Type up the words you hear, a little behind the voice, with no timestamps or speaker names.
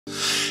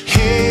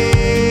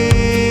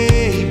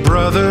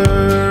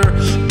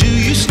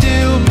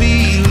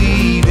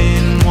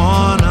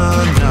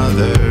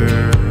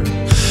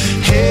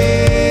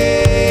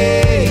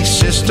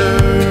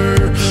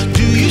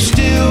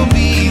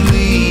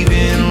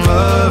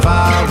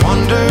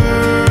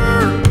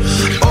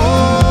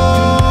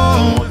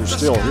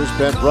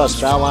Ben Brust,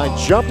 foul line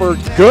jumper,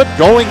 good,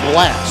 going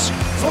glass.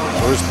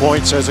 First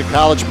points as a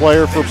college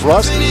player for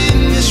Brust.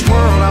 In this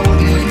world I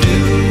wouldn't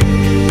do.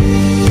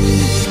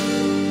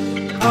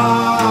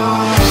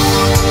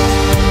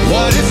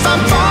 What if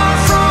I'm far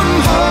from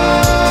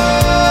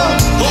home?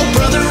 Oh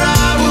brother,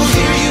 I will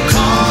hear you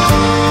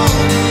call.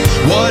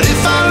 What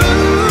if I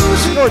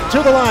lose you?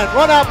 To the line,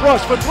 run out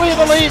Brust for three of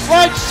the lead,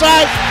 right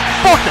side,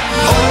 bucket.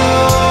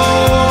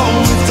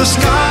 Oh, if the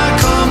sky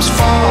comes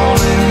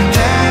falling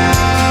down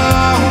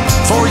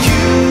for you,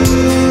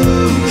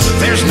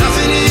 there's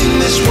nothing in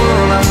this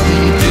world I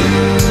wouldn't do.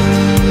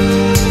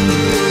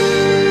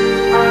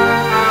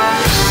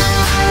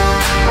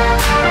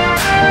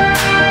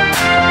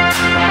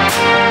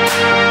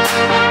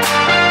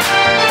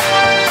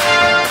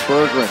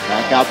 Berggren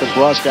back out to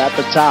Brust at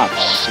the top.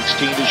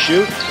 16 to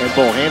shoot, and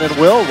Bohannon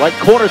will. Right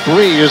corner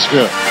three is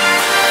good.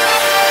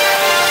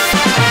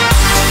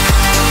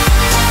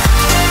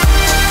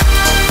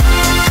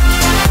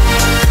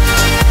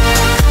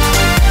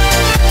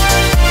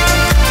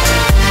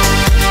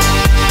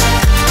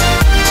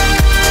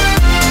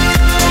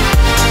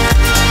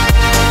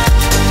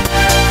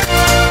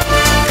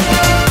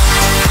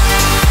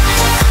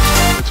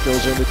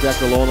 Goes into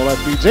Decker low on the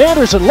left, feeds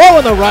Anderson low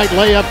on the right,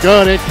 layup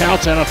good, it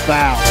counts and a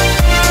foul.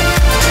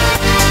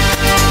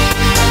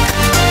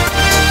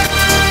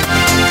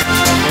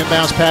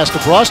 Inbounds pass to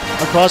Brust,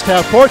 across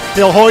half court,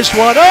 he'll hoist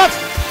one up.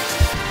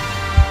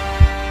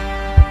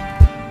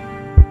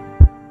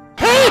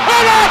 He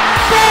hit it!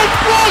 Ben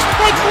Brust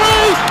for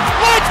three!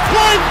 Let's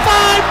play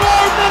 5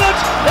 more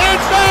minutes in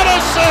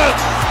Madison!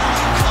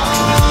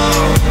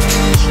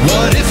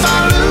 What if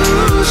I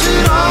lose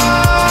it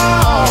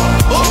all?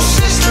 Oh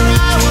sister,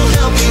 I will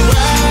help you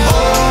out.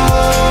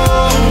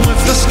 Oh,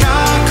 if the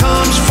sky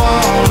comes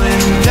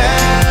falling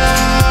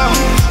down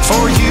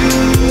for you.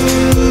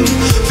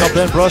 Now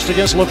Ben Brust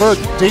against LeVert,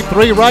 deep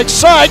three right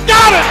side,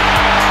 got it!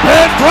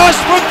 Ben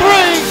Brust for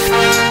three!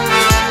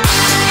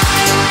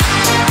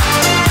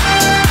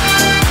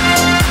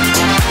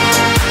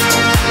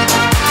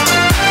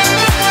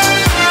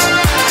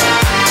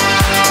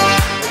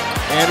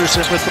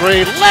 Anderson for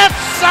three, left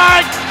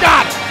side,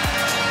 got it!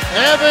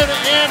 Evan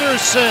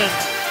Anderson.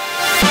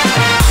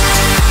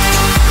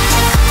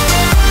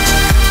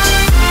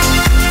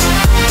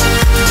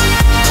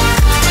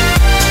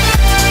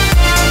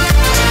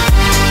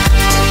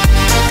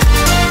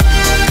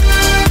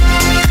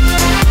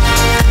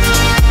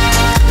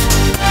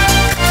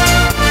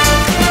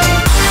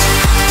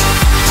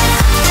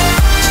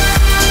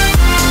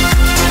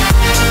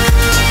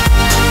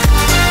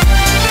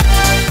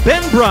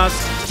 Ben Brust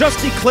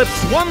just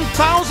eclipsed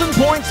 1,000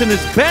 points in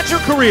his Badger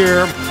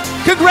career.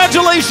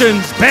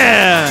 Congratulations,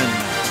 Ben!